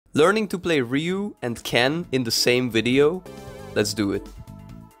Learning to play Ryu and Ken in the same video? Let's do it.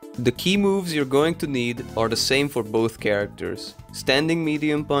 The key moves you're going to need are the same for both characters. Standing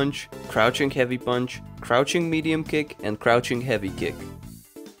medium punch, crouching heavy punch, crouching medium kick and crouching heavy kick.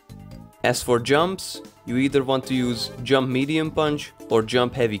 As for jumps, you either want to use jump medium punch or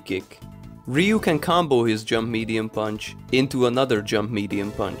jump heavy kick. Ryu can combo his jump medium punch into another jump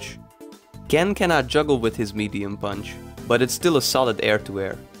medium punch. Ken cannot juggle with his medium punch, but it's still a solid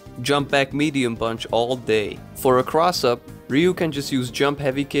air-to-air. Jump back medium punch all day. For a cross-up, Ryu can just use jump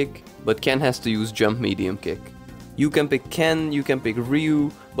heavy kick, but Ken has to use jump medium kick. You can pick Ken, you can pick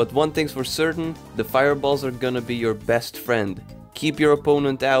Ryu, but one thing's for certain, the fireballs are gonna be your best friend. Keep your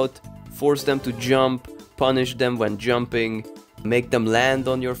opponent out, force them to jump, punish them when jumping, make them land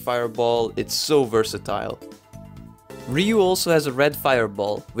on your fireball, it's so versatile. Ryu also has a red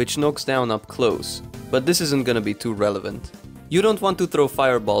fireball, which knocks down up close, but this isn't gonna be too relevant. You don't want to throw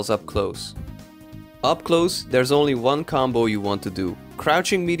fireballs up close. Up close, there's only one combo you want to do.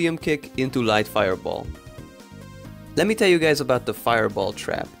 Crouching medium kick into light fireball. Let me tell you guys about the fireball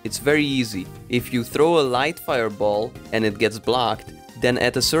trap. It's very easy. If you throw a light fireball and it gets blocked, then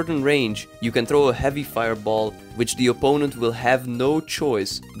at a certain range you can throw a heavy fireball which the opponent will have no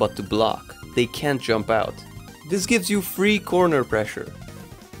choice but to block. They can't jump out. This gives you free corner pressure.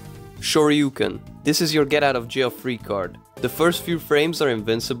 Shoryuken. This is your get out of jail free card. The first few frames are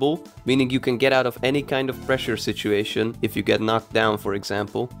invincible, meaning you can get out of any kind of pressure situation if you get knocked down, for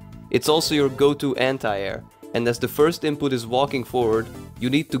example. It's also your go-to anti-air, and as the first input is walking forward, you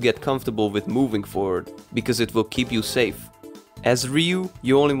need to get comfortable with moving forward, because it will keep you safe. As Ryu,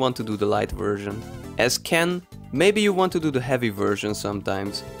 you only want to do the light version. As Ken, maybe you want to do the heavy version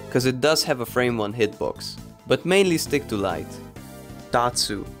sometimes, because it does have a frame 1 hitbox, but mainly stick to light.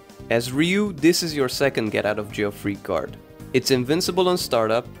 Tatsu. As Ryu, this is your second get out of jail free card. It's invincible on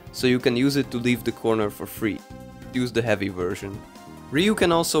startup, so you can use it to leave the corner for free. Use the heavy version. Ryu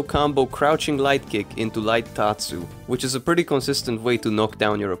can also combo crouching light kick into light Tatsu, which is a pretty consistent way to knock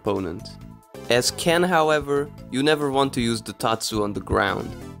down your opponent. As Ken, however, you never want to use the Tatsu on the ground.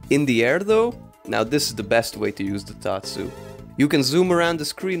 In the air though, now this is the best way to use the Tatsu. You can zoom around the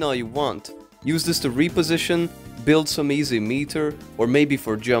screen all you want. Use this to reposition, build some easy meter, or maybe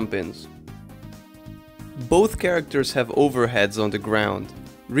for jump-ins. Both characters have overheads on the ground.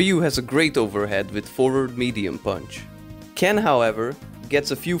 Ryu has a great overhead with forward medium punch. Ken, however, gets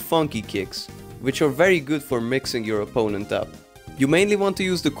a few funky kicks, which are very good for mixing your opponent up. You mainly want to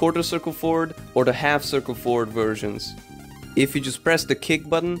use the quarter circle forward or the half circle forward versions. If you just press the kick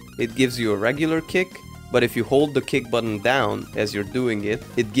button, it gives you a regular kick, but if you hold the kick button down as you're doing it,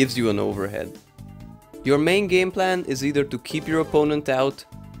 it gives you an overhead. Your main game plan is either to keep your opponent out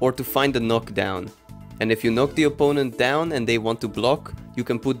or to find a knockdown. And if you knock the opponent down and they want to block, you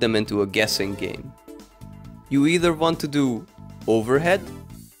can put them into a guessing game. You either want to do overhead,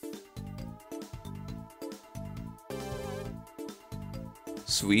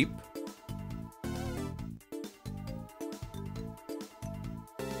 sweep,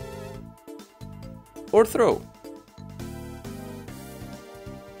 or throw.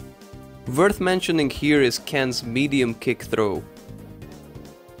 Worth mentioning here is Ken's medium kick throw.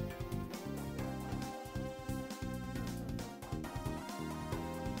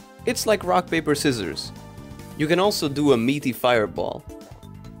 It's like rock, paper, scissors. You can also do a meaty fireball.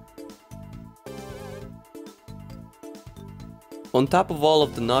 On top of all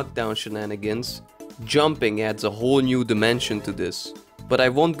of the knockdown shenanigans, jumping adds a whole new dimension to this. But I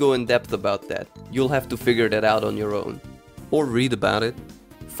won't go in depth about that. You'll have to figure that out on your own. Or read about it.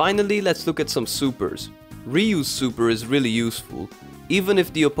 Finally, let's look at some supers. Ryu's super is really useful. Even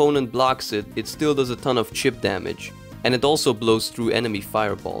if the opponent blocks it, it still does a ton of chip damage. And it also blows through enemy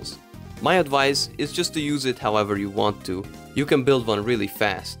fireballs. My advice is just to use it however you want to. You can build one really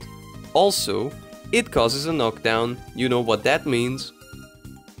fast. Also, it causes a knockdown, you know what that means.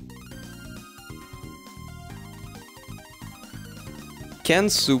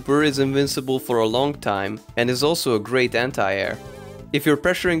 Ken's super is invincible for a long time and is also a great anti-air. If you're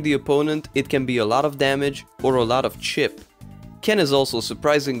pressuring the opponent, it can be a lot of damage or a lot of chip. Ken is also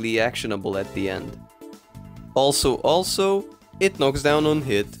surprisingly actionable at the end. Also, it knocks down on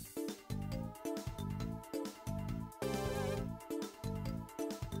hit.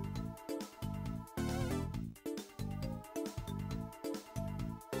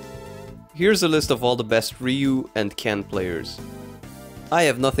 Here's a list of all the best Ryu and Ken players. I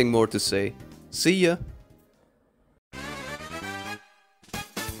have nothing more to say. See ya!